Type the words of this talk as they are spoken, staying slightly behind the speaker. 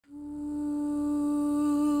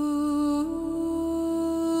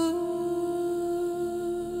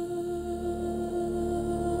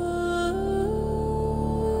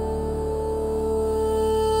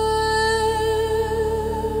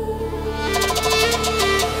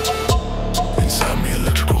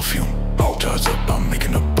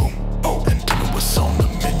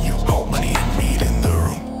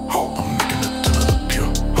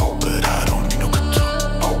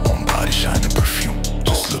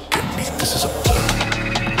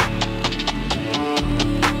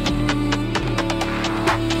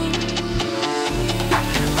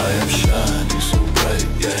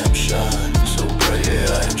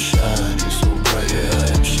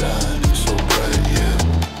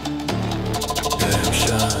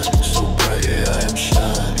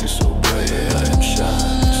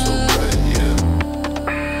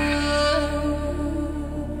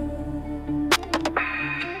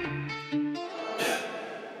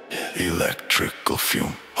electrical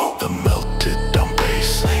fume. The melted down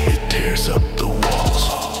bass, it tears up the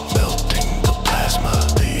walls, melting the plasma,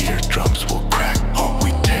 the eardrums will crack.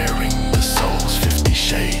 We tearing the souls, 50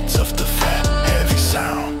 shades of the fat, heavy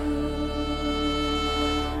sound.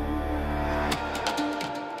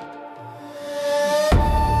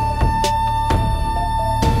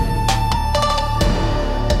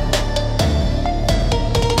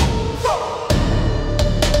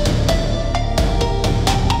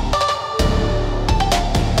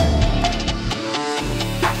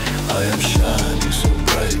 I am shining so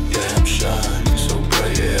bright, yeah, I'm shining so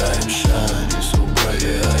bright, yeah, I am shining so bright,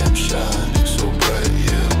 yeah, I am shining so bright,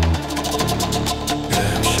 yeah.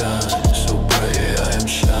 Yeah, I'm shining so bright, yeah, I am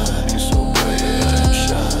shining so bright, yeah, I am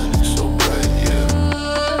shining so bright, yeah.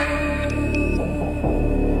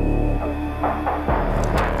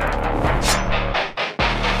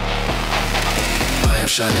 I am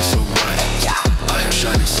shining so bright, yeah, I am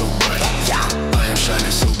shining so bright, yeah, I am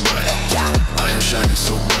shining so bright, yeah, I am shining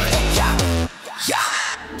so bright.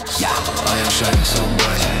 I am shining so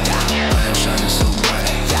bright, I am shining so bright,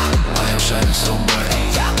 I am shining so bright.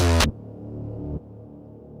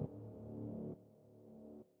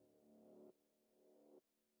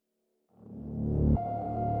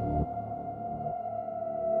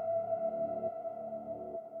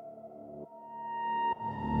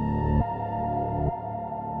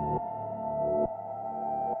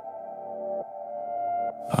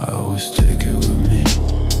 I always take it with me,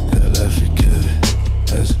 that life you give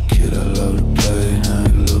it. As a kid I love to play, now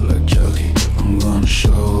it look like Chucky. I'm gonna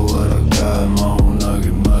show what I got, my own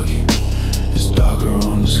nugget muggy. It's darker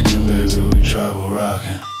on the skin, baby, we travel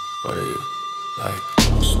rockin'. What are you, like,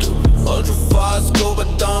 I'm stupid? Ultra fast scope,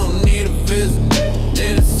 I don't need a visit.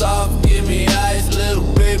 Need it soft, give me ice, little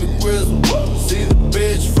baby grizzle. See the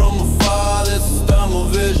bitch from afar, that's a thermal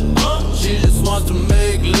vision. She just wants to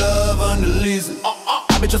make love under Lisa.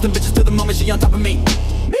 I been trusting bitches till the moment she on top of me.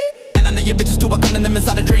 And I know your bitches too, I come to them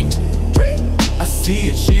inside a dream. I see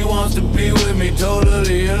it, she wants to be with me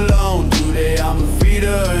totally alone. Today I'ma feed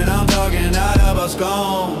her and I'm talking not about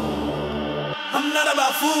scone. I'm not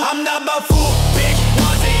about food, I'm not about food. Bitch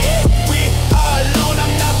wants to eat, we are alone.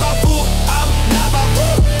 I'm not about food, I'm not about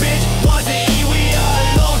food. Bitch wants to eat, we are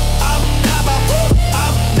alone. I'm not about food,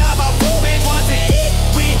 I'm not about food. Bitch wants to eat,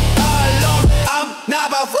 we are alone. I'm not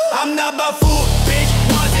about food, I'm not about food.